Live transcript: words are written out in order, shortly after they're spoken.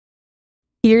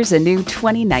Here's a new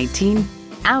 2019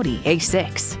 Audi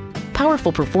A6.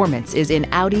 Powerful performance is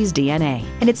in Audi's DNA,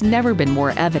 and it's never been more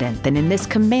evident than in this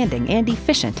commanding and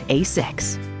efficient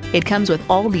A6. It comes with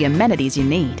all the amenities you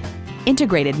need.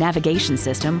 Integrated navigation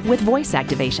system with voice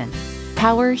activation,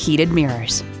 power heated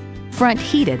mirrors, front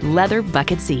heated leather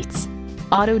bucket seats,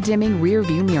 auto dimming rear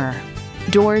view mirror,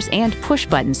 doors and push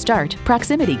button start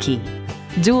proximity key,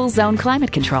 dual zone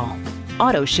climate control,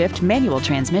 auto shift manual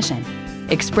transmission,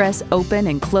 express open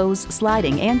and close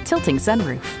sliding and tilting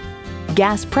sunroof,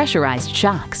 gas pressurized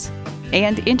shocks,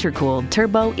 and intercooled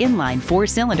turbo inline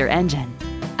 4-cylinder engine.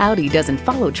 Audi doesn't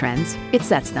follow trends, it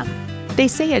sets them. They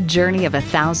say a journey of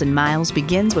 1,000 miles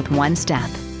begins with one step.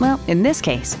 Well, in this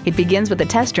case, it begins with a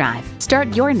test drive.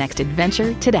 Start your next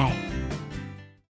adventure today.